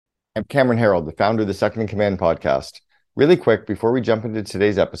I'm Cameron Harold, the founder of the Second in Command podcast. Really quick, before we jump into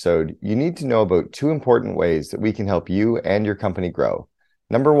today's episode, you need to know about two important ways that we can help you and your company grow.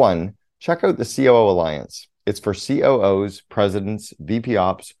 Number one, check out the COO Alliance. It's for COOs, presidents, VP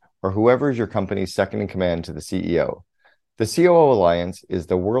Ops, or whoever is your company's second in command to the CEO. The COO Alliance is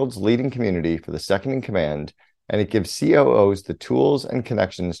the world's leading community for the second in command, and it gives COOs the tools and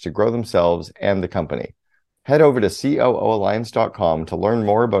connections to grow themselves and the company. Head over to COOalliance.com to learn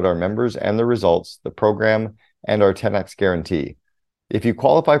more about our members and the results, the program, and our 10x guarantee. If you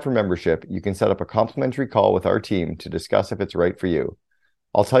qualify for membership, you can set up a complimentary call with our team to discuss if it's right for you.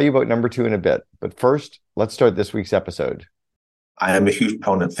 I'll tell you about number two in a bit, but first, let's start this week's episode. I am a huge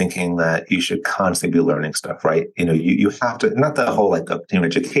proponent thinking that you should constantly be learning stuff, right? You have to, not the whole continuing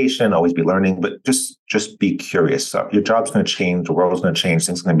education, always be learning, but just be curious. So your job's going to change, the world's going to change,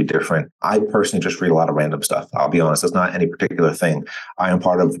 things are going to be different. I personally just read a lot of random stuff. I'll be honest, it's not any particular thing. I am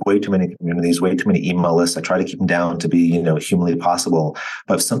part of way too many communities, way too many email lists. I try to keep them down to be, humanly possible.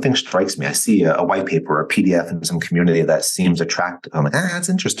 But if something strikes me, I see a white paper or a PDF in some community that seems attractive. I'm like, that's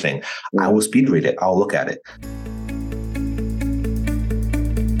interesting. I will speed read it. I'll look at it.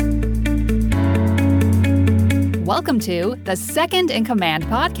 Welcome to the Second in Command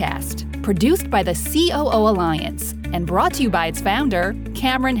podcast, produced by the COO Alliance and brought to you by its founder,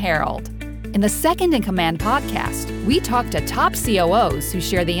 Cameron Harold. In the Second in Command podcast, we talk to top COOs who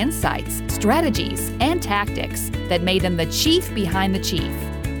share the insights, strategies, and tactics that made them the chief behind the chief.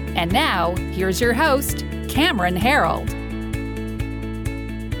 And now, here's your host, Cameron Harold.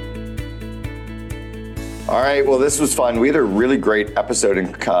 All right, well, this was fun. We had a really great episode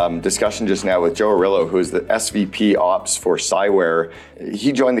and discussion just now with Joe Aurilia, who is the SVP Ops for Cyware.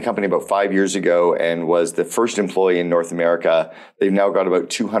 He joined the company about 5 years ago and was the first employee in North America. They've now got about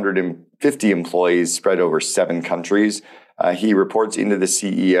 250 employees spread over 7 countries. He reports into the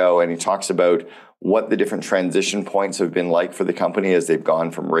CEO, and he talks about what the different transition points have been like for the company as they've gone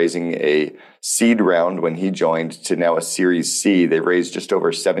from raising a seed round when he joined to now a Series C. They've raised just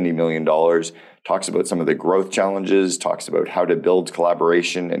over $70 million. Talks about some of the growth challenges, talks about how to build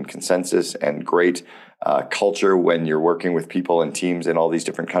collaboration and consensus and great culture when you're working with people and teams in all these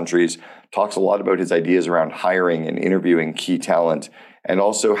different countries. Talks a lot about his ideas around hiring and interviewing key talent. And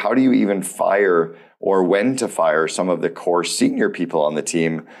also, how do you even fire or when to fire some of the core senior people on the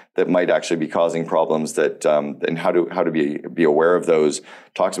team that might actually be causing problems that and how to be aware of those.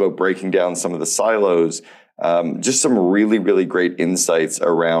 Talks about breaking down some of the silos. Just some really, really great insights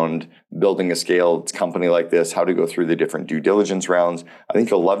around building a scaled company like this, how to go through the different due diligence rounds. I think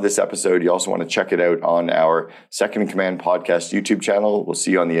you'll love this episode. You also want to check it out on our Second in Command podcast YouTube channel. We'll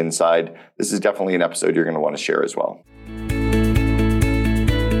see you on the inside. This is definitely an episode you're going to want to share as well.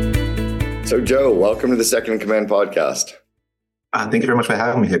 So Joe, welcome to the Second in Command podcast. Thank you very much for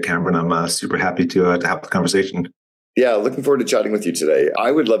having me here, Cameron. I'm super happy to have the conversation. Yeah, looking forward to chatting with you today.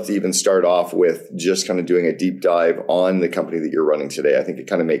 I would love to even start off with just kind of doing a deep dive on the company that you're running today. I think it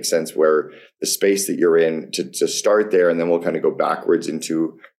kind of makes sense where the space that you're in to start there, and then we'll kind of go backwards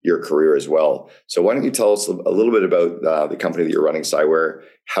into your career as well. So why don't you tell us a little bit about the company that you're running, Cyware,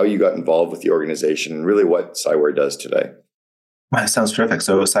 how you got involved with the organization, and really what Cyware does today. That sounds terrific.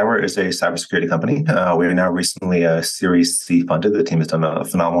 So Cyware is a cybersecurity company. We are now recently Series C funded. The team has done a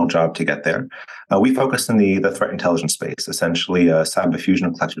phenomenal job to get there. We focus in the threat intelligence space, essentially cyber fusion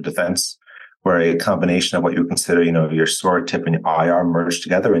and collective defense, where a combination of what you would consider, your SOAR, TIP, and IR merged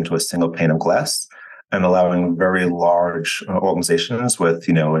together into a single pane of glass, and allowing very large organizations with,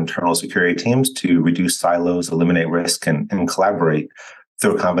 internal security teams to reduce silos, eliminate risk, and collaborate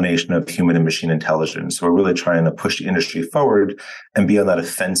through a combination of human and machine intelligence. So we're really trying to push the industry forward and be on that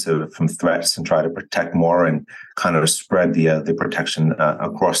offensive from threats and try to protect more and kind of spread the protection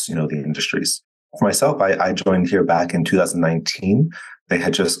across, the industries. For myself, I joined here back in 2019. They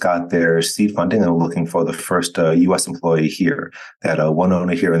had just got their seed funding and were looking for the first U.S. employee here. They had one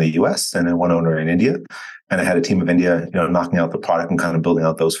owner here in the U.S. and then one owner in India. And I had a team of India, knocking out the product and kind of building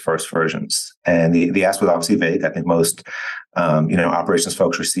out those first versions. And the ask was obviously vague. I think most, operations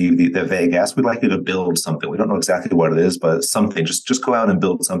folks receive the vague ask. We'd like you to build something. We don't know exactly what it is, but something. Just go out and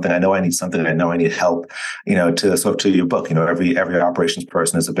build something. I know I need something. I know I need help. To your book. Every operations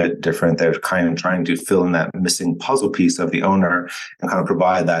person is a bit different. They're kind of trying to fill in that missing puzzle piece of the owner and kind of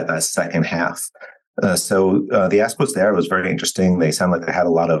provide that second half. So the ask was there. It was very interesting. They sounded like they had a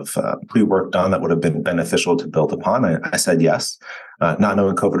lot of pre-work done that would have been beneficial to build upon. I said yes, not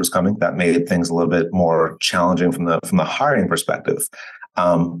knowing COVID was coming. That made things a little bit more challenging from the hiring perspective.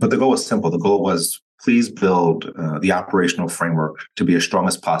 But the goal was simple. The goal was please build the operational framework to be as strong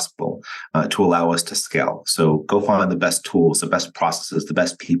as possible to allow us to scale. So go find the best tools, the best processes, the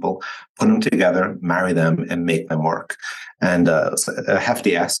best people, put them together, marry them, and make them work. And it's a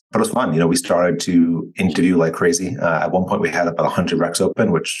hefty ask, but it was fun. We started to interview like crazy. At one point, we had about 100 recs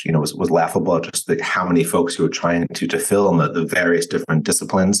open, which was laughable. Just how many folks who were trying to fill in the various different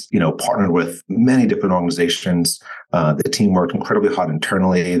disciplines. Partnered with many different organizations. The team worked incredibly hard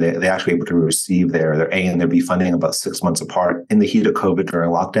internally. They actually able to receive their A and their B funding about 6 months apart in the heat of COVID during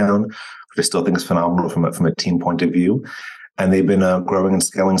lockdown, which I still think is phenomenal from a team point of view. And they've been growing and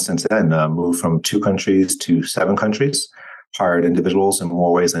scaling since then. Moved from 2 countries to 7 countries. Hired individuals in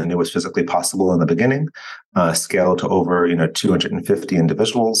more ways than it was physically possible in the beginning, scaled to over 250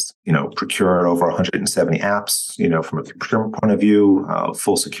 individuals, procured over 170 apps, from a procurement point of view,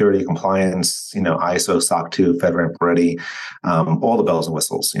 full security compliance, ISO, SOC 2, FedRAMP ready, all the bells and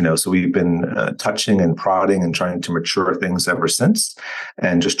whistles. So we've been touching and prodding and trying to mature things ever since,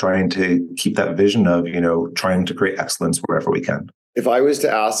 and just trying to keep that vision of trying to create excellence wherever we can. If I was to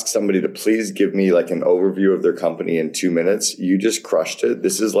ask somebody to please give me like an overview of their company in 2 minutes, you just crushed it.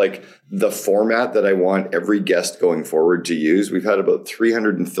 This is like the format that I want every guest going forward to use. We've had about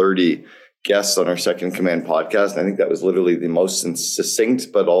 330 guests on our Second Command podcast. And I think that was literally the most succinct,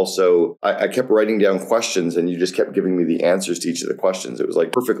 but also I kept writing down questions and you just kept giving me the answers to each of the questions. It was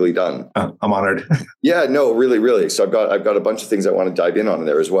like perfectly done. I'm honored. Yeah, no, really, really. So I've got a bunch of things I want to dive in on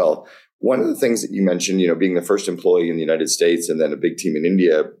there as well. One of the things that you mentioned, being the first employee in the United States and then a big team in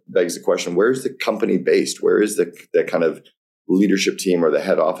India begs the question, where is the company based? Where is the kind of leadership team or the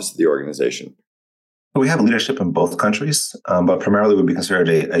head office of the organization? We have leadership in both countries, but primarily would be considered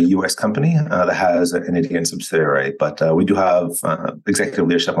a U.S. company that has an Indian subsidiary. But we do have executive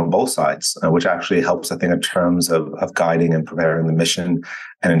leadership on both sides, which actually helps, I think, in terms of guiding and preparing the mission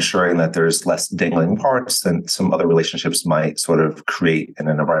and ensuring that there's less dangling parts than some other relationships might sort of create in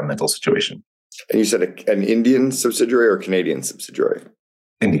an environmental situation. And you said an Indian subsidiary or Canadian subsidiary?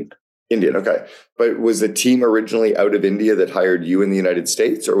 Indian, okay. But was the team originally out of India that hired you in the United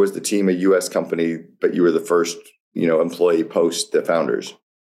States, or was the team a U.S. company, but you were the first, employee post the founders?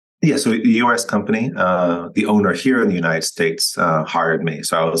 Yeah, so the U.S. company, the owner here in the United States hired me.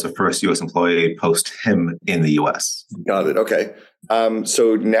 So I was the first U.S. employee post him in the U.S. Got it. Okay.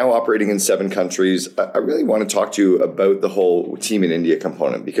 So now operating in 7 countries, I really want to talk to you about the whole team in India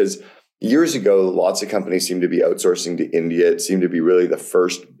component, because years ago, lots of companies seemed to be outsourcing to India. It seemed to be really the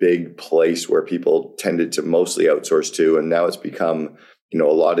first big place where people tended to mostly outsource to. And now it's become, a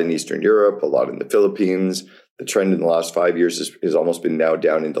lot in Eastern Europe, a lot in the Philippines. The trend in the last 5 years has almost been now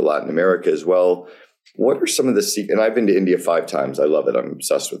down into Latin America as well. What are some of the and I've been to India 5 times. I love it. I'm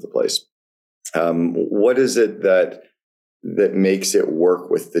obsessed with the place. What is it that makes it work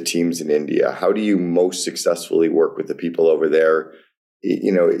with the teams in India? How do you most successfully work with the people over there?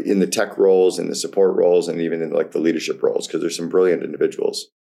 In the tech roles, in the support roles, and even in like the leadership roles, because there's some brilliant individuals.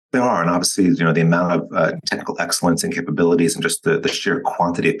 There are, and obviously, the amount of technical excellence and capabilities and just the sheer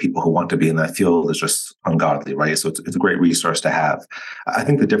quantity of people who want to be in that field is just ungodly, right? So it's a great resource to have. I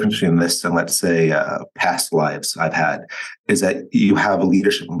think the difference between this and, let's say, past lives I've had is that you have a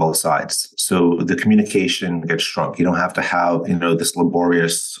leadership on both sides. So the communication gets shrunk. You don't have to have, this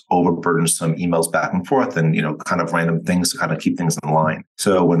laborious, overburdensome emails back and forth and, kind of random things to kind of keep things in line.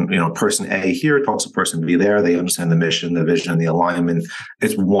 So when, person A here talks to person B there, they understand the mission, the vision, the alignment.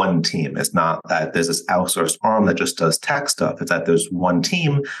 It's one team. It's not that there's this outsourced arm that just does tech stuff. It's that there's one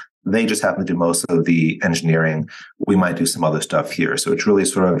team. They just happen to do most of the engineering. We might do some other stuff here. So it's really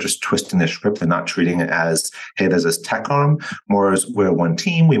sort of just twisting the script and not treating it as, hey, there's this tech arm. More as we're one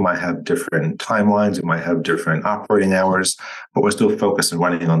team. We might have different timelines. We might have different operating hours, but we're still focused on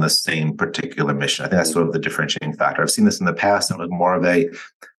running on the same particular mission. I think that's sort of the differentiating factor. I've seen this in the past. And it was more of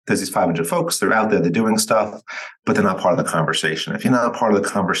there's these 500 folks, they're out there, they're doing stuff, but they're not part of the conversation. If you're not part of the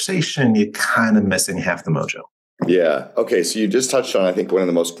conversation, you're kind of missing half the mojo. Yeah. Okay. So you just touched on, I think, one of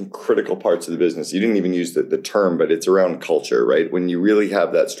the most critical parts of the business. You didn't even use the term, but it's around culture, right? When you really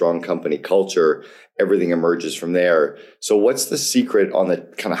have that strong company culture, everything emerges from there. So what's the secret on the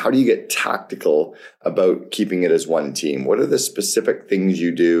kind of, how do you get tactical about keeping it as one team? What are the specific things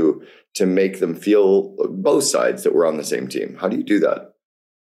you do to make them feel, both sides, that we're on the same team? How do you do that?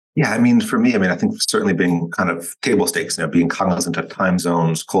 Yeah, for me, I think certainly being kind of table stakes, being cognizant of time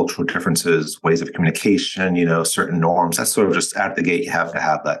zones, cultural differences, ways of communication, certain norms. That's sort of just out of the gate. You have to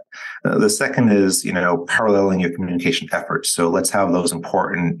have that. The second is, paralleling your communication efforts. So let's have those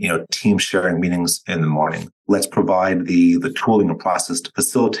important, team sharing meetings in the morning. Let's provide the tooling and process to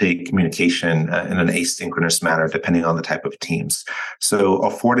facilitate communication in an asynchronous manner, depending on the type of teams. So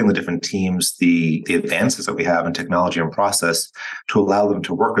affording the different teams the advances that we have in technology and process to allow them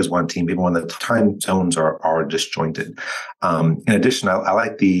to work as one team, even when the time zones are disjointed. In addition, I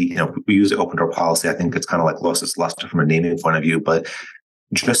like we use the open door policy. I think it's kind of like lost its luster from a naming point of view, but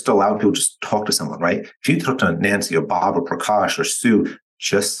just allow people to just talk to someone, right? If you talk to Nancy or Bob or Prakash or Sue,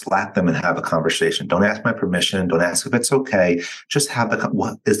 just slap them and have a conversation. Don't ask my permission. Don't ask if it's okay. Just have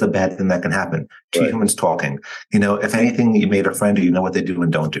what is the bad thing that can happen? Two humans talking. If anything, you made a friend or you know what they do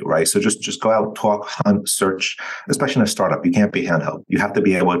and don't do, right? So just go out, talk, hunt, search, especially in a startup. You can't be handheld. You have to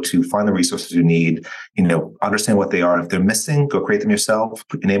be able to find the resources you need, understand what they are. If they're missing, go create them yourself,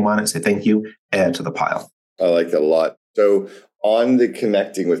 put your name on it, say thank you, add to the pile. I like that a lot. So on the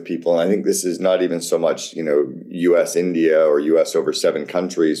connecting with people, and I think this is not even so much, US, India, or US over 7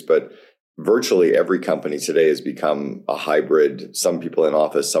 countries, but virtually every company today has become a hybrid. Some people in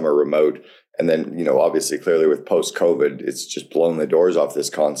office, some are remote. And then, obviously, clearly with post-COVID, it's just blown the doors off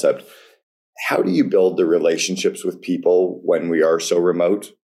this concept. How do you build the relationships with people when we are so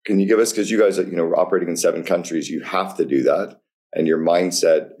remote? Can you give us, because you guys are, operating in 7 countries, you have to do that. And your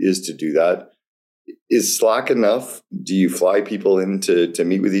mindset is to do that. Is Slack enough? Do you fly people in to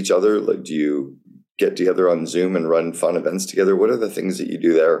meet with each other? Like, do you get together on Zoom and run fun events together? What are the things that you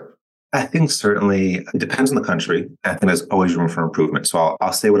do there? I think certainly it depends on the country. I think there's always room for improvement. So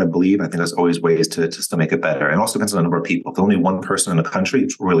I'll say what I believe. I think there's always ways to still make it better. And it also depends on the number of people. If there's only one person in the country,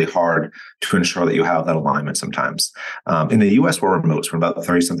 it's really hard to ensure that you have that alignment sometimes. In the US, we're remote. We're about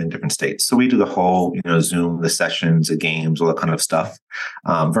 30-something different states. So we do the whole, Zoom, the sessions, the games, all that kind of stuff.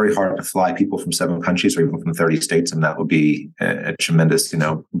 Very hard to fly people from 7 countries or even from 30 states. And that would be a tremendous,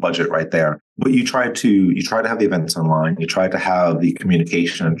 budget right there. But you try to have the events online. You try to have the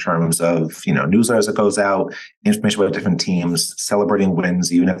communication in terms of, newsletters that goes out, information about different teams, celebrating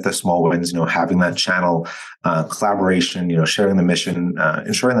wins, even if they're small wins, having that channel, collaboration, sharing the mission,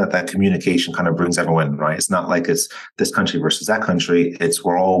 ensuring that communication kind of brings everyone in, right? It's not like it's this country versus that country. It's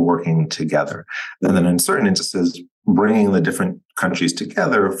we're all working together. And then in certain instances, bringing the different countries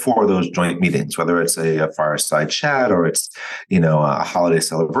together for those joint meetings, whether it's a fireside chat or it's, a holiday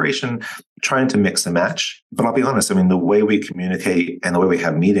celebration, trying to mix and match. But I'll be honest, the way we communicate and the way we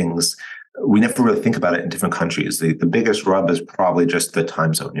have meetings, we never really think about it in different countries. The biggest rub is probably just the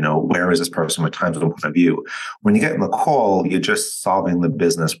time zone. Where is this person with time zone point of view? When you get in the call, you're just solving the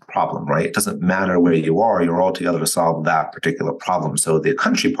business problem, right? It doesn't matter where you are. You're all together to solve that particular problem. So the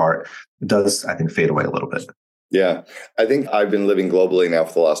country part does, I think, fade away a little bit. Yeah. I think I've been living globally now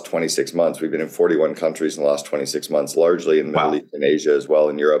for the last 26 months. We've been in 41 countries in the last 26 months, largely in the Middle East and Asia as well,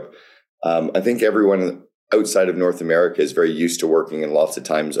 in Europe. I think everyone outside of North America is very used to working in lots of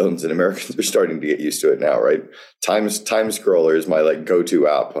time zones, and Americans are starting to get used to it now, right? Time Scroller is my go-to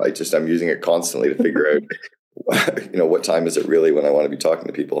app. I'm using it constantly to figure out, what time is it really when I want to be talking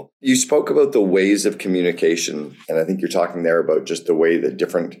to people. You spoke about the ways of communication, and I think you're talking there about just the way that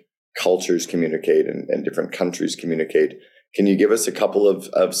different cultures communicate and different countries communicate. Can you give us a couple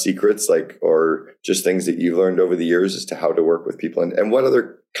of secrets, or just things that you've learned over the years as to how to work with people? And what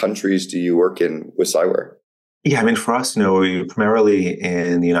other countries do you work in with Cyware? Yeah, for us, we're primarily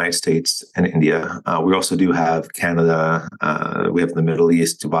in the United States and India. We also do have Canada. We have the Middle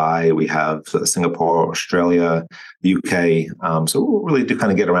East, Dubai. We have Singapore, Australia, UK. So we really do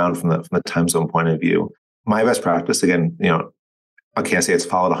kind of get around from the time zone point of view. My best practice, again, I can't say it's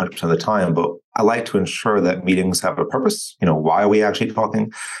followed 100% of the time, but I like to ensure that meetings have a purpose. Why are we actually talking?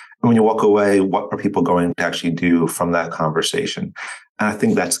 And when you walk away, what are people going to actually do from that conversation? And I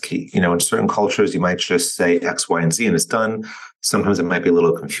think that's key. In certain cultures, you might just say X, Y, and Z, and it's done. Sometimes it might be a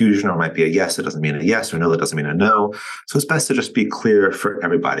little confusion, or it might be a yes, it doesn't mean a yes, or no, that doesn't mean a no. So it's best to just be clear for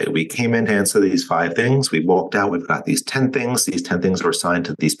everybody. We came in to answer these 5 things. We walked out. We've got these 10 things. These 10 things are assigned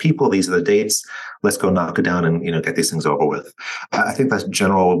to these people. These are the dates. Let's go knock it down and get these things over with. I think that's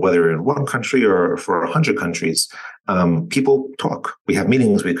general, whether you're in one country or for 100 countries. People talk. We have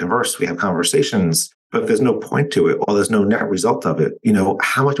meetings. We converse. We have conversations. But if there's no point to it, or there's no net result of it,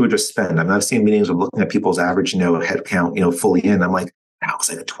 how much do we just spend? I've seen meetings of looking at people's average, head count, fully in. I'm like, that was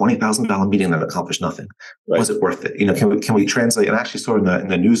like a $20,000 meeting that accomplished nothing. Right. Was it worth it? Can we translate? And I actually saw in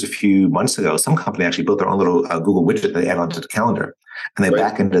the news a few months ago, some company actually built their own little Google widget they add onto the calendar, and they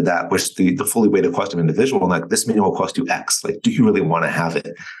back-ended that, which the fully weighted cost of an individual. And this meeting will cost you X. Do you really want to have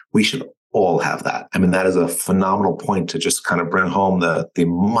it? We should all have that. That is a phenomenal point to just kind of bring home the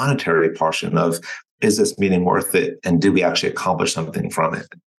monetary portion of, is this meeting worth it? And do we actually accomplish something from it?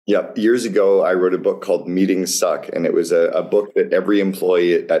 Yeah, years ago, I wrote a book called Meetings Suck, and it was a book that every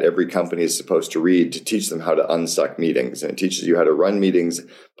employee at every company is supposed to read to teach them how to unsuck meetings. And it teaches you how to run meetings,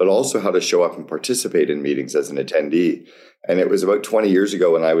 but also how to show up and participate in meetings as an attendee. And it was about 20 years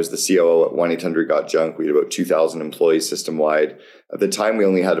ago when I was the COO at 1-800-GOT-JUNK. We had about 2,000 employees system-wide. At the time, we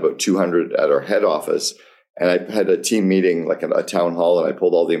only had about 200 at our head office. And I had a team meeting, like a town hall, and I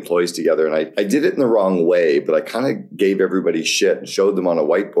pulled all the employees together. And I did it in the wrong way, but I kind of gave everybody shit and showed them on a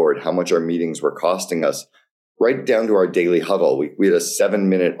whiteboard how much our meetings were costing us, right down to our daily huddle. We had a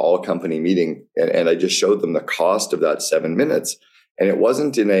 7-minute all-company meeting, and I just showed them the cost of that 7 minutes. And it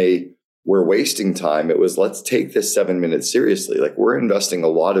wasn't in a, we're wasting time. It was, let's take this 7 minutes seriously. Like, we're investing a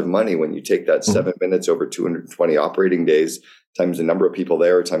lot of money when you take that 7 minutes over 220 operating days, times the number of people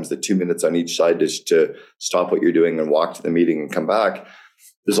there, times the 2 minutes on each side to stop what you're doing and walk to the meeting and come back.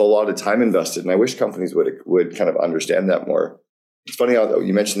 There's a lot of time invested. And I wish companies would kind of understand that more. It's funny how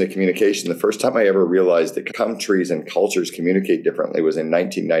you mentioned the communication. The first time I ever realized that countries and cultures communicate differently was in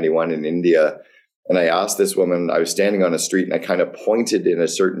 1991 in India. And I asked this woman, I was standing on a street and I kind of pointed in a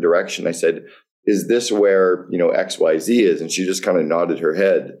certain direction. I said, is this where, XYZ is? And she just kind of nodded her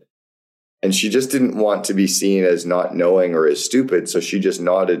head. And she just didn't want to be seen as not knowing or as stupid. So she just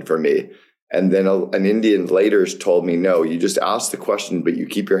nodded for me. And then an Indian later told me, no, you just ask the question, but you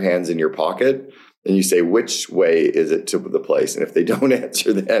keep your hands in your pocket and you say, which way is it to the place? And if they don't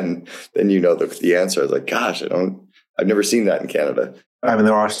answer, then you know the answer. I was like, gosh, I've never seen that in Canada. I mean,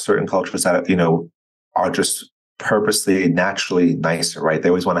 there are certain cultures that, are just purposely, naturally nicer, right? They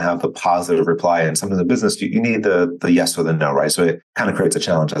always want to have the positive reply. And sometimes in business, you need the yes or the no, right? So it kind of creates a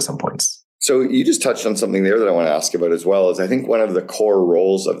challenge at some points. So you just touched on something there that I want to ask about as well, is I think one of the core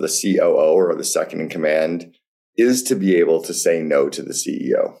roles of the COO or the second in command is to be able to say no to the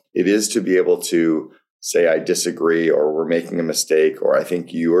CEO. It is to be able to say, I disagree, or we're making a mistake, or I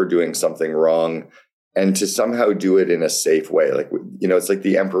think you are doing something wrong, and to somehow do it in a safe way. Like, it's like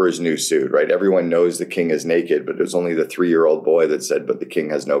the emperor's new suit, right? Everyone knows the king is naked, but it was only the 3-year-old boy that said, but the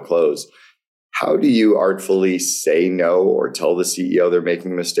king has no clothes. How do you artfully say no or tell the CEO they're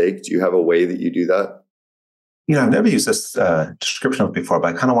making a mistake? Do you have a way that you do that? I've never used this description before,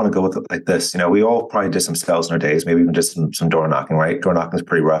 but I kind of want to go with it like this. We all probably did some sales in our days, maybe even just some door knocking, right? Door knocking is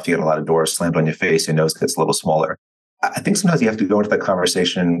pretty rough. You get a lot of doors slammed on your face. Your nose gets a little smaller. I think sometimes you have to go into that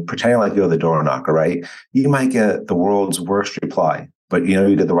conversation pretending like you're the door knocker, right? You might get the world's worst reply, but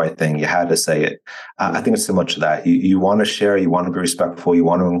you did the right thing. You had to say it. I think it's similar to that. You want to share, you want to be respectful, you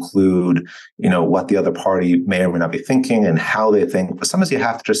want to include, what the other party may or may not be thinking and how they think. But sometimes you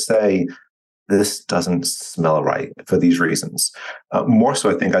have to just say, this doesn't smell right for these reasons. More so,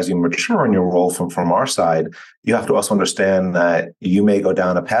 I think, as you mature in your role from our side, you have to also understand that you may go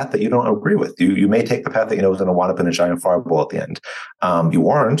down a path that you don't agree with. You may take the path that is going to wind up in a giant fireball at the end. You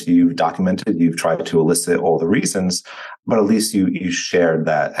weren't. You've documented. You've tried to elicit all the reasons, but at least you shared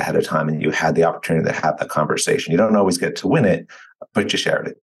that ahead of time and you had the opportunity to have that conversation. You don't always get to win it, but you shared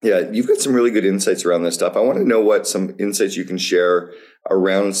it. Yeah, you've got some really good insights around this stuff. I want to know what some insights you can share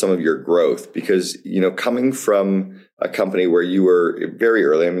around some of your growth, because, coming from a company where you were very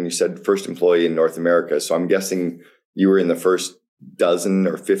early, you said first employee in North America. So I'm guessing you were in the first dozen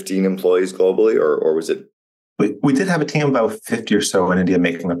or 15 employees globally, or was it? We did have a team of about 50 or so in India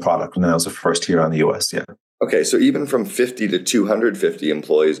making the product, and then I was the first here on the US, yeah. Okay, so even from 50 to 250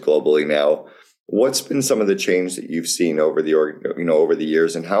 employees globally now, what's been some of the change that you've seen over the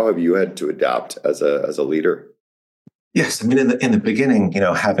years, and how have you had to adapt as a leader? Yes, in the beginning,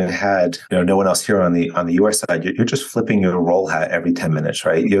 having had no one else here on the US side, you're just flipping your role hat every 10 minutes,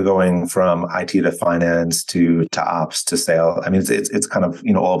 right? You're going from IT to finance to ops to sale. It's kind of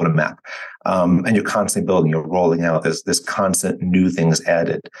all over the map, and you're constantly building. You're rolling out. There's constant new things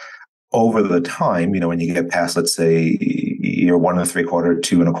added. Over the time, when you get past, let's say, year 1 3/4,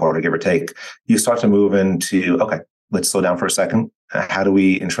 2 1/4, give or take, you start to move into, okay, let's slow down for a second. How do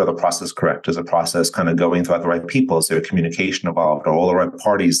we ensure the process is correct? Is the process kind of going throughout the right people? Is there communication involved? Are all the right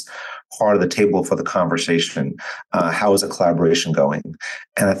parties part of the table for the conversation? How is the collaboration going?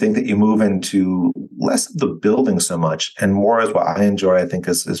 And I think that you move into less of the building so much and more as what I enjoy, I think,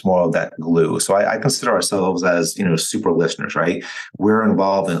 is more of that glue. So I consider ourselves as, super listeners, right? We're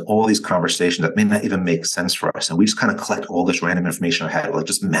involved in all these conversations that may not even make sense for us. And we just kind of collect all this random information in our head, like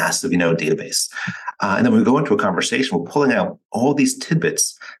just massive, database. And then when we go into a conversation, we're pulling out all these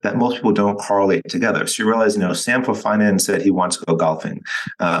tidbits that most people don't correlate together. So you realize, Sam from finance said he wants to go golfing.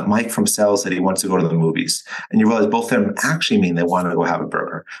 Mike from sales said he wants to go to the movies. And you realize both of them actually mean they want to go have a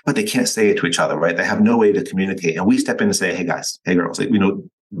burger, but they can't say it to each other, right? They have no way to communicate. And we step in and say, hey guys, hey girls,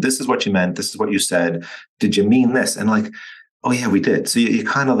 this is what you meant. This is what you said. Did you mean this? And Oh yeah, we did. So you're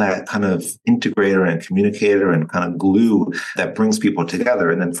kind of that kind of integrator and communicator and kind of glue that brings people together.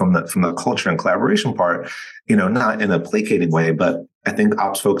 And then from the culture and collaboration part, not in a placating way, but I think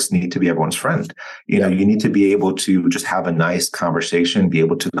ops folks need to be everyone's friend. You need to be able to just have a nice conversation, be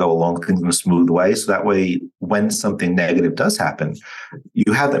able to go along things in a smooth way. So that way, when something negative does happen,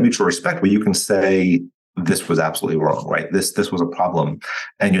 you have that mutual respect where you can say, this was absolutely wrong, right? This was a problem.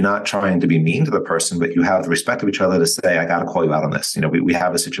 And you're not trying to be mean to the person, but you have the respect of each other to say, I got to call you out on this. We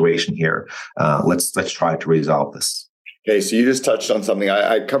have a situation here. Let's try to resolve this. Okay, so you just touched on something.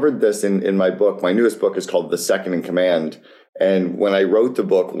 I covered this in my book. My newest book is called The Second in Command. And when I wrote the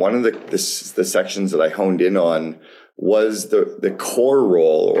book, one of the sections that I honed in on was the core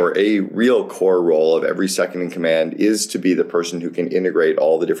role, or a real core role of every second in command, is to be the person who can integrate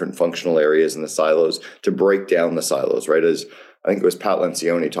all the different functional areas and the silos, to break down the silos, right? As I think it was Pat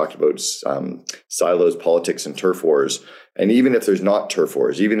Lencioni talked about silos, politics, and turf wars. And even if there's not turf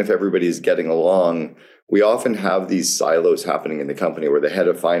wars, even if everybody's getting along, we often have these silos happening in the company where the head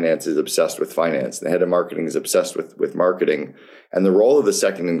of finance is obsessed with finance, the head of marketing is obsessed with marketing. And the role of the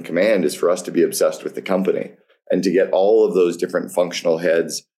second in command is for us to be obsessed with the company and to get all of those different functional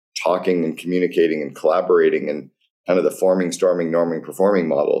heads talking and communicating and collaborating, and kind of the forming, storming, norming, performing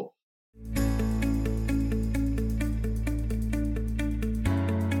model.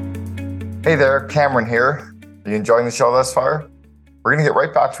 Hey there, Cameron here. Are you enjoying the show thus far? We're going to get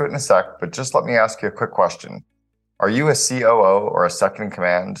right back to it in a sec, but just let me ask you a quick question. Are you a COO or a second in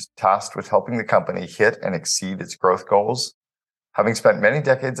command tasked with helping the company hit and exceed its growth goals? Having spent many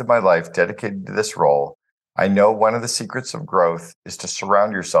decades of my life dedicated to this role, I know one of the secrets of growth is to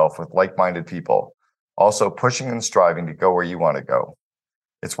surround yourself with like-minded people, also pushing and striving to go where you want to go.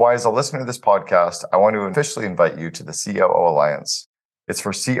 It's why, as a listener to this podcast, I want to officially invite you to the COO Alliance. It's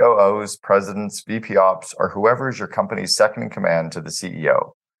for COOs, presidents, VP Ops, or whoever is your company's second in command to the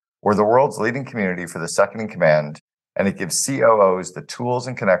CEO. We're the world's leading community for the second in command, and it gives COOs the tools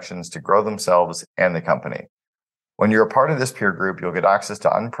and connections to grow themselves and the company. When you're a part of this peer group, you'll get access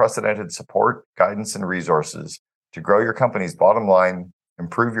to unprecedented support, guidance, and resources to grow your company's bottom line,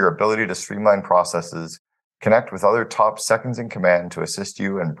 improve your ability to streamline processes, connect with other top seconds in command to assist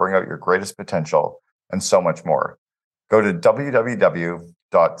you and bring out your greatest potential, and so much more. Go to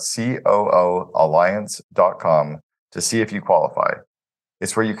www.cooalliance.com to see if you qualify.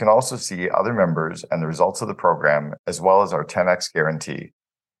 It's where you can also see other members and the results of the program, as well as our 10x guarantee.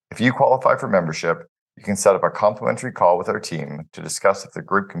 If you qualify for membership, you can set up a complimentary call with our team to discuss if the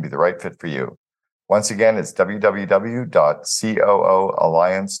group can be the right fit for you. Once again, it's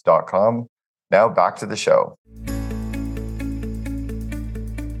www.cooalliance.com. Now back to the show.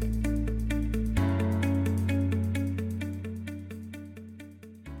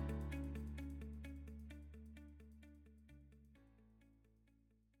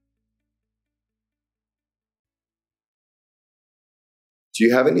 Do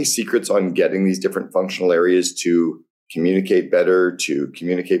you have any secrets on getting these different functional areas to communicate better, to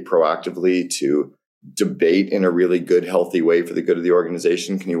communicate proactively, to debate in a really good, healthy way for the good of the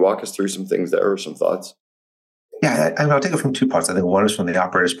organization? Can you walk us through some things there or some thoughts? Yeah, I'll take it from two parts. I think one is from the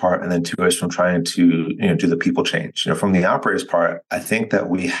operators part, and then two is from trying to do the people change. From the operators part, I think that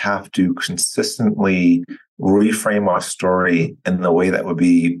we have to consistently reframe our story in the way that would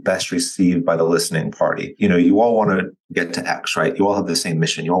be best received by the listening party. You all want to get to X, right? You all have the same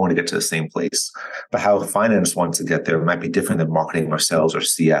mission. You all want to get to the same place. But how finance wants to get there might be different than marketing or sales or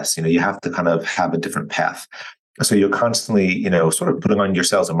CS. You have to kind of have a different path. So you're constantly, sort of putting on your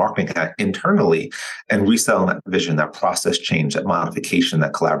sales and marketing hat internally and reselling that vision, that process change, that modification,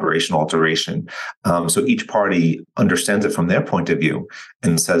 that collaboration, alteration. So each party understands it from their point of view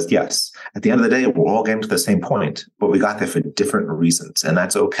and says, yes, at the end of the day, we're all getting to the same point, but we got there for different reasons. And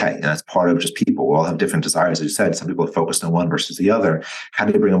that's okay. And that's part of just people. We all have different desires. As you said, some people are focused on one versus the other. How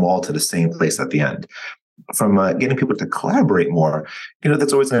do you bring them all to the same place at the end? From getting people to collaborate more,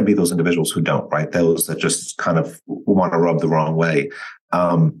 that's always going to be those individuals who don't, right? Those that just kind of want to rub the wrong way.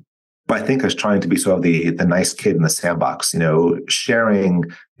 But I think as trying to be sort of the nice kid in the sandbox, sharing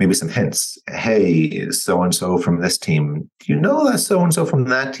maybe some hints. Hey, so-and-so from this team, that so-and-so from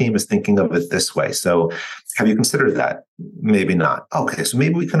that team is thinking of it this way. So have you considered that? Maybe not. Okay, so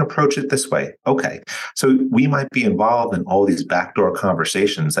maybe we can approach it this way. Okay, so we might be involved in all these backdoor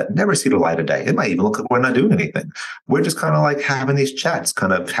conversations that never see the light of day. It might even look like we're not doing anything. We're just kind of like having these chats,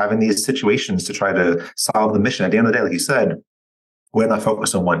 kind of having these situations to try to solve the mission. At the end of the day, like you said, we're not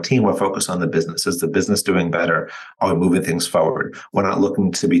focused on one team. We're focused on the business. Is the business doing better? Are we moving things forward? We're not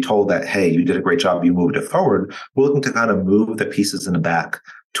looking to be told that, hey, you did a great job, you moved it forward. We're looking to kind of move the pieces in the back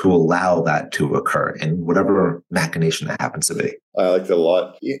to allow that to occur in whatever machination that happens to be. I like that a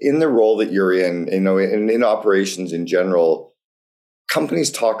lot. In the role that you're in, in operations in general,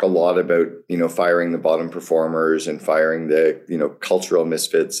 companies talk a lot about, firing the bottom performers and firing the, cultural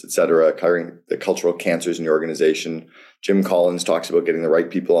misfits, et cetera, firing the cultural cancers in the organization. Jim Collins talks about getting the right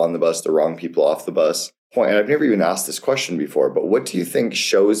people on the bus, the wrong people off the bus. And I've never even asked this question before, but what do you think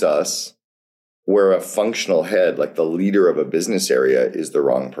shows us where a functional head, like the leader of a business area, is the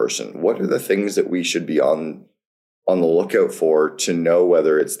wrong person? What are the things that we should be on the lookout for to know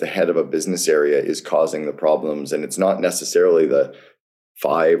whether it's the head of a business area is causing the problems, and it's not necessarily the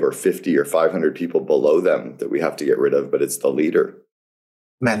 5 or 50 or 500 people below them that we have to get rid of, but it's the leader?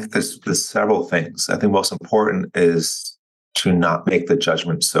 Matt, there's several things. I think most important is to not make the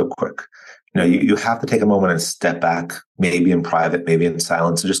judgment so quick. You have to take a moment and step back, maybe in private, maybe in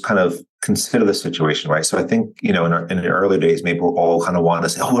silence, and just kind of consider the situation, right? So I think, in the early days, maybe we'll all kind of want to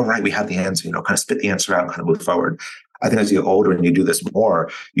say, oh, we're right, we have the answer, kind of spit the answer out and kind of move forward. I think as you get older and you do this more,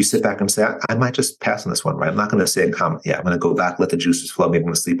 you sit back and say, I might just pass on this one, right? I'm not going to say a comment. Yeah, I'm going to go back, let the juices flow, maybe I'm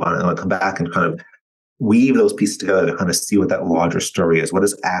going to sleep on it, and I'm going to come back and kind of weave those pieces together to kind of see what that larger story is. What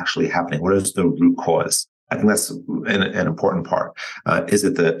is actually happening? What is the root cause? I think that's an important part. Is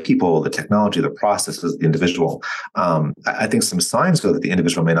it the people, the technology, the processes, the individual? I think some signs show that the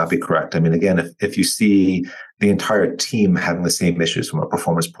individual may not be correct. I mean, again, if you see the entire team having the same issues from a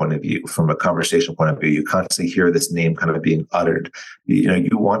performance point of view, from a conversation point of view, you constantly hear this name kind of being uttered. You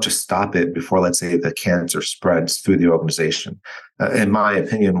want to stop it before, let's say, the cancer spreads through the organization. In my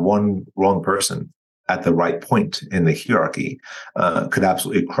opinion, one wrong person at the right point in the hierarchy could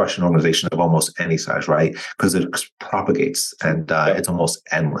absolutely crush an organization of almost any size, right? Because it propagates and it's almost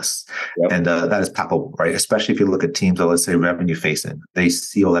endless. Yep. And that is palpable, right? Especially if you look at teams that, let's say, revenue facing, they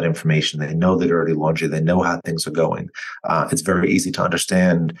see all that information. They know the dirty laundry. They know how things are going. It's very easy to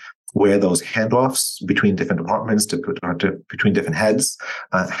understand where those handoffs between different departments, between different heads,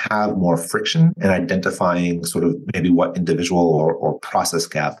 have more friction in identifying sort of maybe what individual or process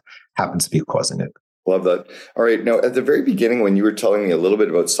gap happens to be causing it. Love that. All right. Now, at the very beginning, when you were telling me a little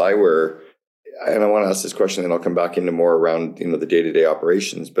bit about Cyware, and I want to ask this question, and I'll come back into more around the day-to-day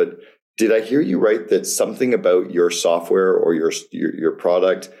operations. But did I hear you right that something about your software or your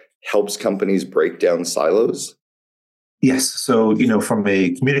product helps companies break down silos? Yes. So, from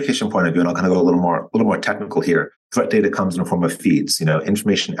a communication point of view, and I'll kind of go a little more technical here. Threat data comes in the form of feeds.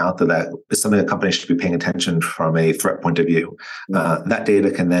 Information out there that is something a company should be paying attention from a threat point of view. That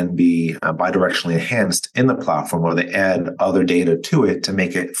data can then be bidirectionally enhanced in the platform, where they add other data to it to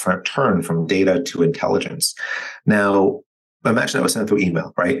make it turn from data to intelligence. Now, imagine that was sent through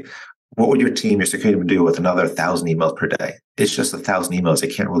email, right? What would your team, your security team do with another 1,000 emails per day? It's just 1,000 emails. They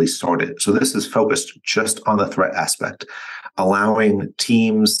can't really sort it. So this is focused just on the threat aspect, allowing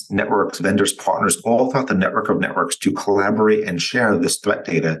teams, networks, vendors, partners, all throughout the network of networks to collaborate and share this threat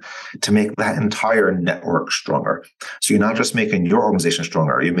data to make that entire network stronger. So you're not just making your organization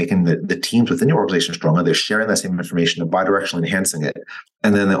stronger, you're making the teams within your organization stronger. They're sharing that same information and bidirectionally enhancing it.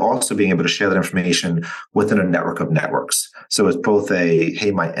 And then they're also being able to share that information within a network of networks. So it's both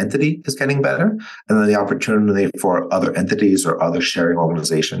hey, my entity is getting better, and then the opportunity for other entities or other sharing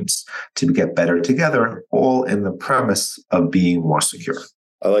organizations to get better together, all in the premise of being more secure.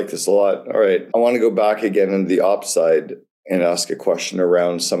 I like this a lot. All right. I want to go back again into the ops side and ask a question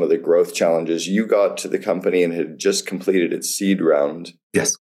around some of the growth challenges. You got to the company and had just completed its seed round.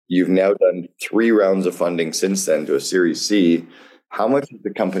 Yes. You've now done 3 rounds of funding since then to a Series C. How much has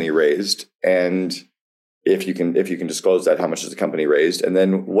the company raised? And if you can disclose that, how much has the company raised? And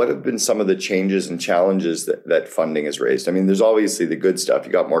then what have been some of the changes and challenges that funding has raised? I mean, there's obviously the good stuff.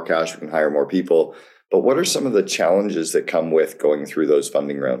 You got more cash, you can hire more people. But what are some of the challenges that come with going through those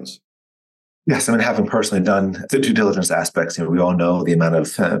funding rounds? Yes, I mean, having personally done the due diligence aspects, we all know the amount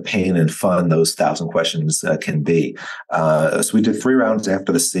of pain and fun those 1,000 questions can be. So we did 3 rounds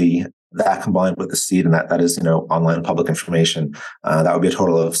after the C. That combined with the seed, and that is online public information, that would be a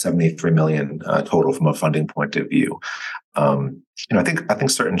total of $73 million total from a funding point of view. I think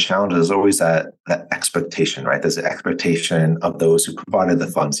certain challenges is always that expectation, right? There's the expectation of those who provided the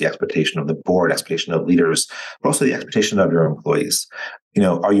funds, the expectation of the board, expectation of leaders, but also the expectation of your employees.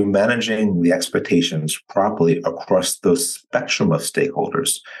 Are you managing the expectations properly across the spectrum of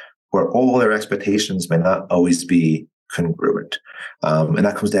stakeholders, where all their expectations may not always be congruent? And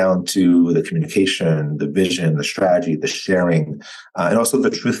that comes down to the communication, the vision, the strategy, the sharing, and also the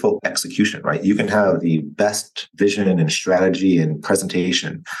truthful execution, right? You can have the best vision and strategy and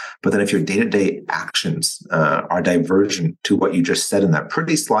presentation, but then if your day-to-day actions are divergent to what you just said in that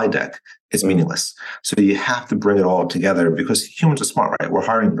pretty slide deck, it's meaningless. So you have to bring it all together because humans are smart, right? We're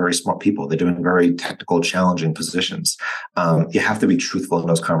hiring very smart people. They're doing very technical, challenging positions. You have to be truthful in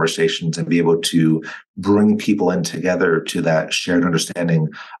those conversations and be able to bring people in together to that shared understanding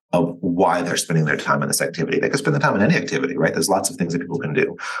of why they're spending their time in this activity. They can spend the time in any activity, right? There's lots of things that people can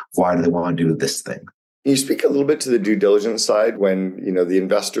do. Why do they want to do this thing? Can you speak a little bit to the due diligence side when, the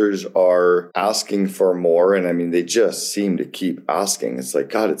investors are asking for more? And I mean, they just seem to keep asking. It's like,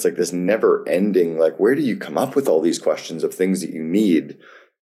 God, it's like this never ending, like, where do you come up with all these questions of things that you need?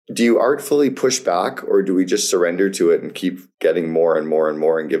 Do you artfully push back, or do we just surrender to it and keep getting more and more and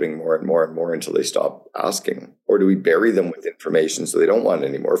more and giving more and more and more until they stop asking? Or do we bury them with information so they don't want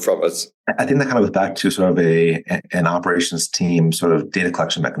any more from us? I think that kind of goes back to sort of an operations team sort of data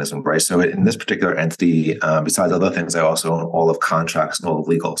collection mechanism, right? So in this particular entity, besides other things, I also own all of contracts and all of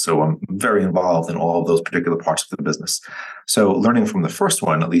legal. So I'm very involved in all of those particular parts of the business. So learning from the first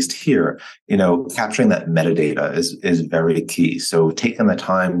one, at least here, capturing that metadata is very key. So taking the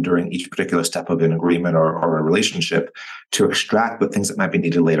time during each particular step of an agreement or a relationship to extract the things that might be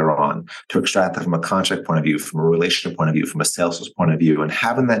needed later on, to extract that from a contract point of view, from a relationship point of view, from a sales point of view, and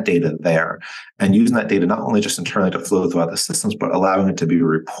having that data there and using that data not only just internally to flow throughout the systems, but allowing it to be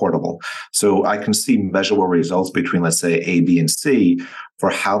reportable. So I can see measurable results between, let's say, A, B, and C for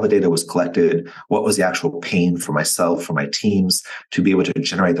how the data was collected, what was the actual pain for myself, for my teams, to be able to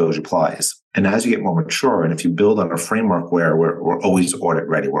generate those replies. And as you get more mature, and if you build on a framework where we're always audit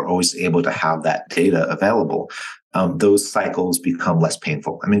ready, we're always able to have that data available, those cycles become less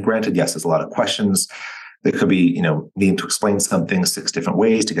painful. I mean, granted, yes, there's a lot of questions. There could be, needing to explain something 6 different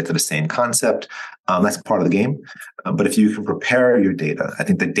ways to get to the same concept. That's part of the game. But if you can prepare your data, I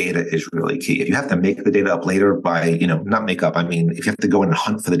think the data is really key. If you have to make the data up later by, not make up, I mean, if you have to go and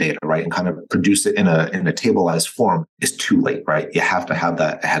hunt for the data, right, and kind of produce it in a tableized form, it's too late, right? You have to have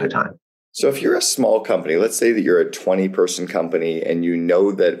that ahead of time. So if you're a small company, let's say that you're a 20-person company and you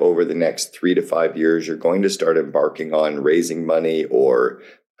know that over the next 3 to 5 years, you're going to start embarking on raising money or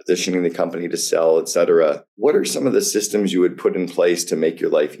positioning the company to sell, et cetera. What are some of the systems you would put in place to make your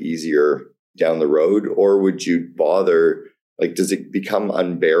life easier down the road? Or would you bother, does it become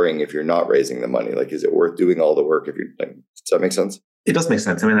unbearing if you're not raising the money? Is it worth doing all the work if you're does that make sense? It does make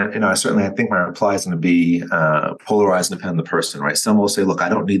sense. I mean, I think my reply is going to be polarized and depend on the person, right? Some will say, look, I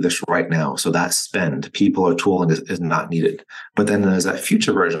don't need this right now. So that spend, people or tooling is not needed. But then there's that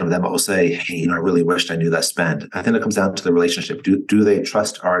future version of them that will say, hey, I really wished I knew that spend. I think it comes down to the relationship. Do they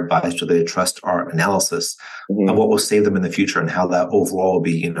trust our advice? Do they trust our analysis of what will save them in the future and how that overall will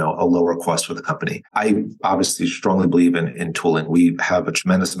be, a lower cost for the company? I obviously strongly believe in tooling. We have a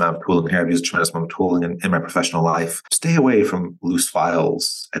tremendous amount of tooling here. I've used a tremendous amount of tooling in my professional life. Stay away from loose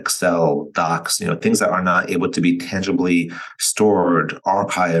files, Excel, docs, things that are not able to be tangibly stored,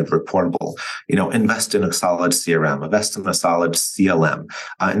 archived, reportable. Invest in a solid CRM, invest in a solid CLM,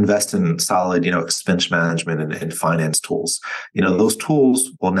 invest in solid, expense management and finance tools. Those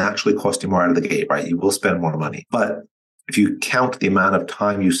tools will naturally cost you more out of the gate, right? You will spend more money. But if you count the amount of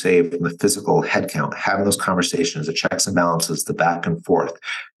time you save from the physical headcount, having those conversations, the checks and balances, the back and forth,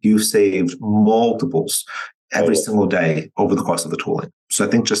 you've saved multiples every single day over the course of the tooling. So I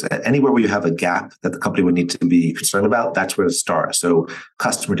think just anywhere where you have a gap that the company would need to be concerned about, that's where to start. So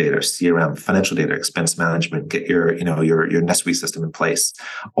customer data, CRM, financial data, expense management, get your NetSuite system in place.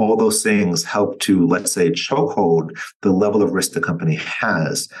 All those things help to, let's say, chokehold the level of risk the company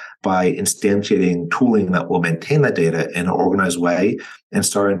has by instantiating tooling that will maintain that data in an organized way and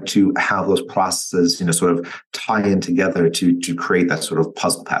starting to have those processes, sort of tie in together to create that sort of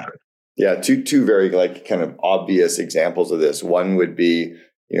puzzle pattern. Yeah, two very kind of obvious examples of this. One would be,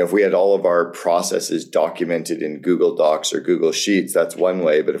 if we had all of our processes documented in Google Docs or Google Sheets, that's one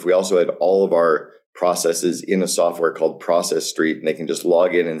way. But if we also had all of our processes in a software called Process Street, and they can just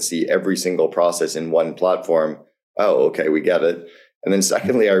log in and see every single process in one platform, oh, okay, we get it. And then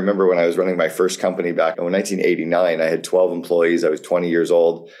secondly, I remember when I was running my first company back in 1989, I had 12 employees. I was 20 years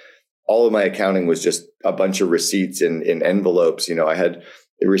old. All of my accounting was just a bunch of receipts in envelopes. I had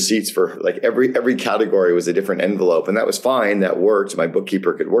the receipts for every category was a different envelope, and that was fine. That worked. My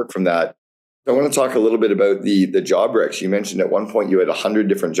bookkeeper could work from that. I want to talk a little bit about the job recs. You mentioned at one point you had 100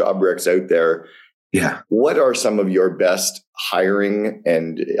 different job recs out there. Yeah. What are some of your best hiring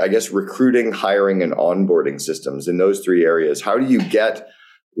and recruiting, hiring, and onboarding systems in those 3 areas? How do you get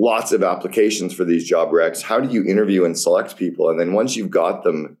lots of applications for these job recs? How do you interview and select people? And then once you've got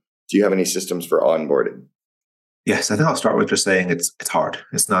them, do you have any systems for onboarding? Yes, I think I'll start with just saying it's hard.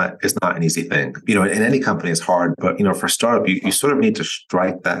 It's not an easy thing. In any company it's hard, but for a startup, you sort of need to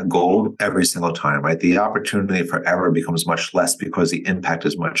strike that goal every single time, right? The opportunity for error becomes much less because the impact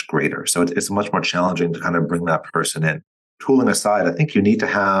is much greater. So it's much more challenging to kind of bring that person in. Tooling aside, I think you need to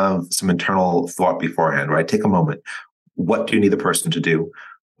have some internal thought beforehand, right? Take a moment. What do you need the person to do?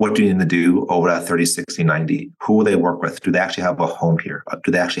 What do you need to do over that 30, 60, 90? Who will they work with? Do they actually have a home here?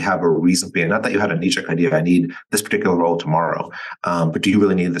 Do they actually have a reason for it? Not that you had a knee-jerk idea, I need this particular role tomorrow, but do you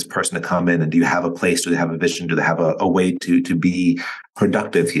really need this person to come in? And do you have a place? Do they have a vision? Do they have a way to be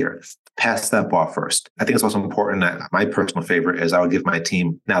productive here? Pass that bar first. I think it's also important that my personal favorite is I would give my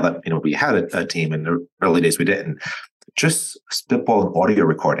team, now that we had a team in the early days, we didn't, just spitball an audio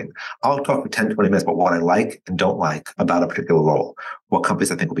recording. I'll talk for 10, 20 minutes about what I like and don't like about a particular role. What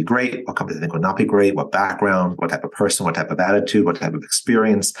companies I think will be great, what companies I think will not be great, what background, what type of person, what type of attitude, what type of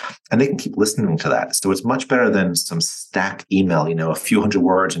experience. And they can keep listening to that. So it's much better than some stack email, a few hundred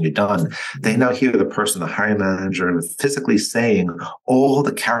words and you're done. They now hear the person, the hiring manager, physically saying all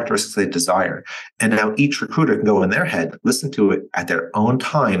the characteristics they desire. And now each recruiter can go in their head, listen to it at their own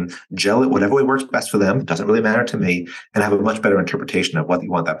time, gel it whatever way works best for them, doesn't really matter to me, and have a much better interpretation of what you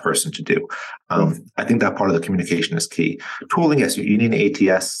want that person to do. I think that part of the communication is key. Tooling, yes, you need an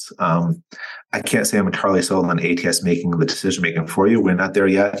ATS. I can't say I'm entirely sold on ATS making the decision making for you. We're not there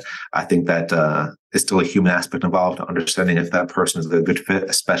yet. I think that is still a human aspect involved to understanding if that person is a good fit,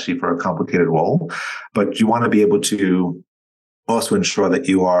 especially for a complicated role. But you want to be able to also ensure that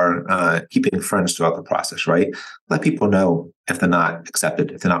you are keeping friends throughout the process, right? Let people know if they're not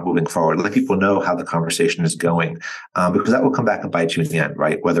accepted, if they're not moving forward. Let people know how the conversation is going, because that will come back and bite you in the end,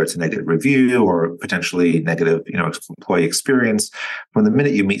 right? Whether it's a negative review or potentially negative, employee experience. From the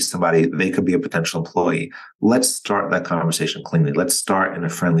minute you meet somebody, they could be a potential employee. Let's start that conversation cleanly. Let's start in a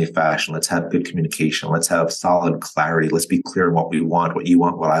friendly fashion. Let's have good communication. Let's have solid clarity. Let's be clear on what we want, what you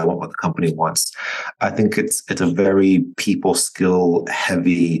want, what I want, what the company wants. I think it's a very people skill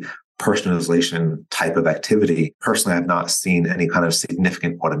heavy personalization type of activity. Personally, I've not seen any kind of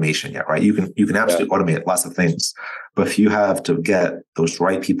significant automation yet, right? You can absolutely automate lots of things, but if you have to get those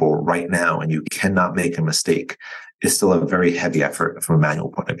right people right now and you cannot make a mistake, it's still a very heavy effort from a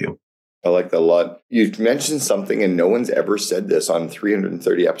manual point of view. I like that a lot. You mentioned something, and no one's ever said this on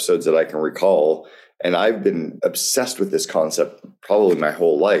 330 episodes that I can recall, and I've been obsessed with this concept probably my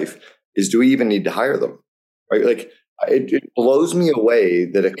whole life, is do we even need to hire them? Right? Like, it blows me away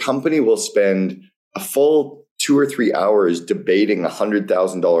that a company will spend a full 2 or 3 hours debating a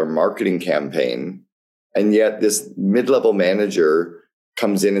 $100,000 marketing campaign, and yet this mid-level manager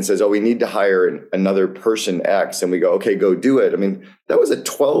comes in and says, "Oh, we need to hire another person X," and we go, "Okay, go do it." I mean, that was a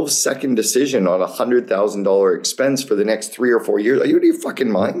 12-second decision on a $100,000 expense for the next 3 or 4 years. Are you out of your fucking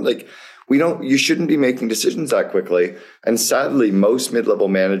mind? Like, you shouldn't be making decisions that quickly. And sadly, most mid-level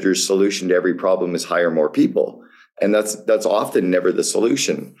managers' solution to every problem is hire more people. And that's often never the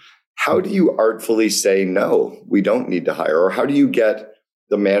solution. How do you artfully say, no, we don't need to hire? Or how do you get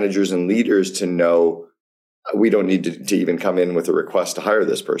the managers and leaders to know we don't need to even come in with a request to hire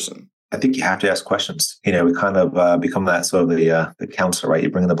this person? I think you have to ask questions. We kind of become that sort of the counselor, right? You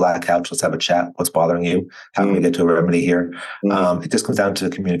bring in the black couch, let's have a chat. What's bothering you? How can we get to a remedy here? It just comes down to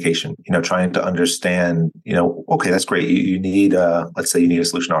communication, trying to understand, okay, that's great. You need, let's say you need a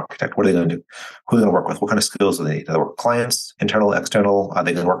solution architect. What are they going to do? Who are they going to work with? What kind of skills do they need? Do they work with clients, internal, external? Are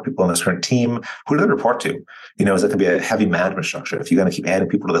they going to work with people in this current team? Who do they report to? Is it going to be a heavy management structure? If you're going to keep adding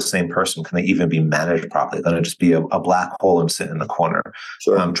people to the same person, can they even be managed properly? Going to just be a black hole and sit in the corner?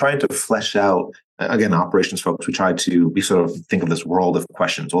 Sure. Trying to flesh out, again, operations folks, we sort of think of this world of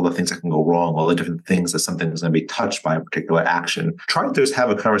questions, all the things that can go wrong, all the different things that something is going to be touched by a particular action. Trying to just have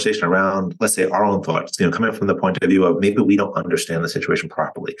a conversation around, let's say, our own thoughts, coming from the point of view of maybe we don't understand the situation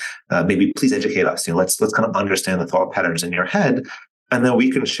properly. Maybe please educate us. Let's kind of understand the thought patterns in your head. And then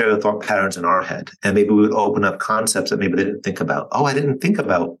we can share the thought patterns in our head. And maybe we would open up concepts that maybe they didn't think about. Oh, I didn't think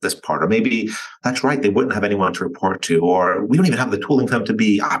about this part. Or maybe that's right, they wouldn't have anyone to report to. Or we don't even have the tooling for them to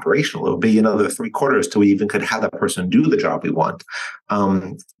be operational. It would be another 3 quarters till we even could have that person do the job we want.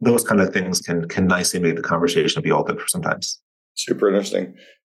 Those kind of things can nicely make the conversation be altered sometimes. Super interesting.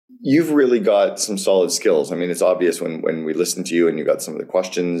 You've really got some solid skills. I mean, it's obvious when we listen to you and you got some of the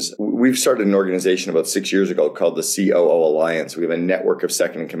questions. We've started an organization about 6 years ago called the COO Alliance. We have a network of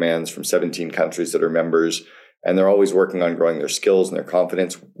second in commands from 17 countries that are members, and they're always working on growing their skills and their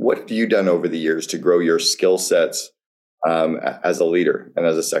confidence. What have you done over the years to grow your skill sets as a leader and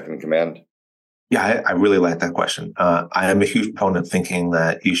as a second in command? Yeah, I really like that question. I am a huge proponent thinking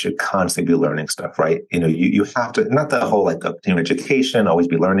that you should constantly be learning stuff, right? You have to, not the whole like continuing education, always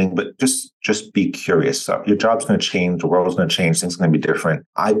be learning, but just be curious. So your job's going to change, the world's going to change, things are going to be different.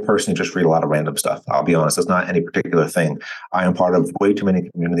 I personally just read a lot of random stuff. I'll be honest, it's not any particular thing. I am part of way too many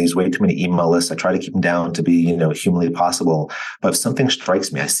communities, way too many email lists. I try to keep them down to be, humanly possible. But if something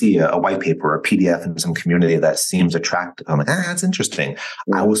strikes me, I see a white paper or a PDF in some community that seems attractive, I'm like, that's interesting.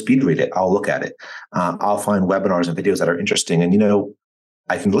 I will speed read it. I'll look at it. I'll find webinars and videos that are interesting. And,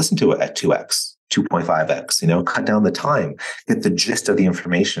 I can listen to it at 2x, 2.5x, cut down the time, get the gist of the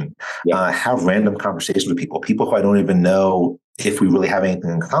information, have random conversations with people who I don't even know if we really have anything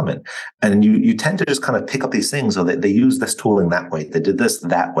in common. And you tend to just kind of pick up these things. So they use this tooling that way. They did this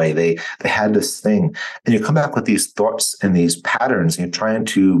that way. They had this thing. And you come back with these thoughts and these patterns, and you're trying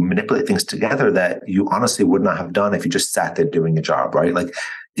to manipulate things together that you honestly would not have done if you just sat there doing your job, right? Like,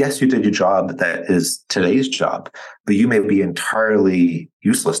 yes, you did your job that is today's job, but you may be entirely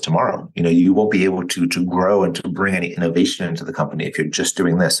useless tomorrow. You won't be able to grow and to bring any innovation into the company if you're just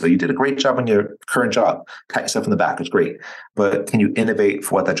doing this. So you did a great job on your current job. Pat yourself in the back. It's great. But can you innovate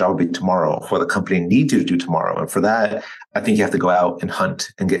for what that job will be tomorrow, for what the company needs you to do tomorrow? And for that, I think you have to go out and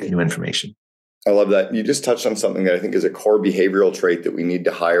hunt and get new information. I love that. You just touched on something that I think is a core behavioral trait that we need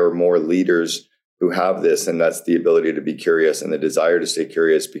to hire more leaders who have this, and that's the ability to be curious and the desire to stay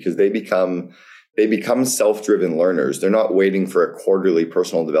curious, because they become self-driven learners. They're not waiting for a quarterly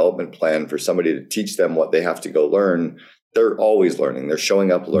personal development plan for somebody to teach them what they have to go learn. They're always learning. They're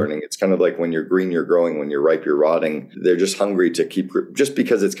showing up learning. It's kind of like when you're green, you're growing. When you're ripe, you're rotting. They're just hungry to keep, just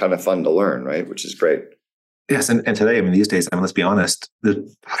because it's kind of fun to learn, right? Which is great. Yes. And today, these days, let's be honest,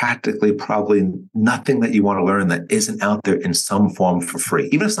 there's practically probably nothing that you want to learn that isn't out there in some form for free.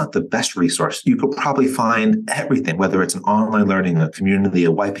 Even if it's not the best resource, you could probably find everything, whether it's an online learning, a community,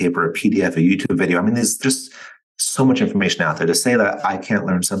 a white paper, a PDF, a YouTube video. There's just so much information out there. To say that I can't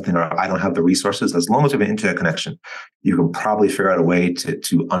learn something or I don't have the resources, as long as you have an internet connection, you can probably figure out a way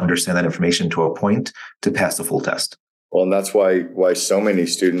to understand that information to a point to pass the full test. Well, and that's why so many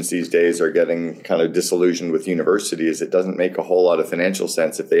students these days are getting kind of disillusioned with university, is it doesn't make a whole lot of financial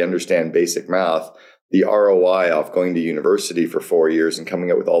sense if they understand basic math. The ROI off going to university for 4 years and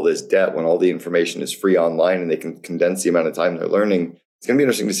coming out with all this debt when all the information is free online and they can condense the amount of time they're learning. It's going to be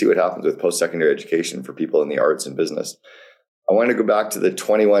interesting to see what happens with post-secondary education for people in the arts and business. I want to go back to the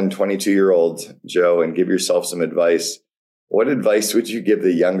 21, 22-year-old, Joe, and give yourself some advice. What advice would you give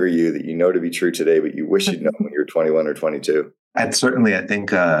the younger you that you know to be true today, but you wish you'd known when you were 21 or 22? And certainly, I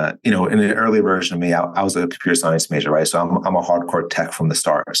think, in an earlier version of me, I was a computer science major, right? So I'm a hardcore tech from the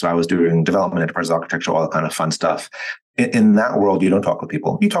start. So I was doing development, enterprise architecture, all that kind of fun stuff. In that world, you don't talk with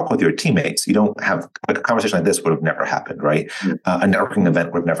people. You talk with your teammates. You don't have, like, a conversation like this would have never happened, right? A networking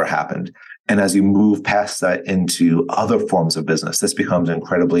event would have never happened. And as you move past that into other forms of business, this becomes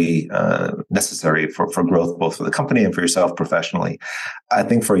incredibly necessary for growth, both for the company and for yourself professionally. I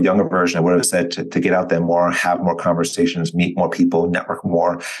think for a younger version, I would have said to get out there more, have more conversations, meet more people, network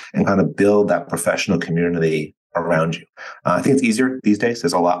more, and kind of build that professional community around you. I think it's easier these days.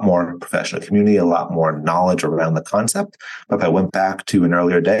 There's a lot more professional community, a lot more knowledge around the concept. But if I went back to an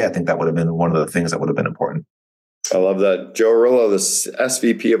earlier day, I think that would have been one of the things that would have been important. I love that. Joe Aurilia, the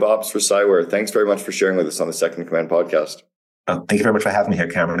SVP of Ops for Cyware. Thanks very much for sharing with us on the Second in Command podcast. Thank you very much for having me here,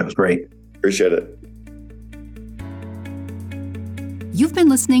 Cameron. It was great. Appreciate it. You've been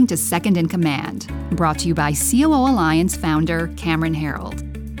listening to Second in Command, brought to you by COO Alliance founder Cameron Herold.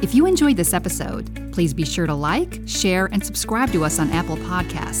 If you enjoyed this episode, please be sure to like, share, and subscribe to us on Apple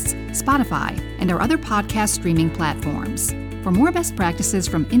Podcasts, Spotify, and our other podcast streaming platforms. For more best practices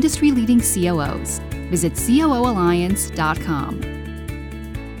from industry-leading COOs, visit COOalliance.com.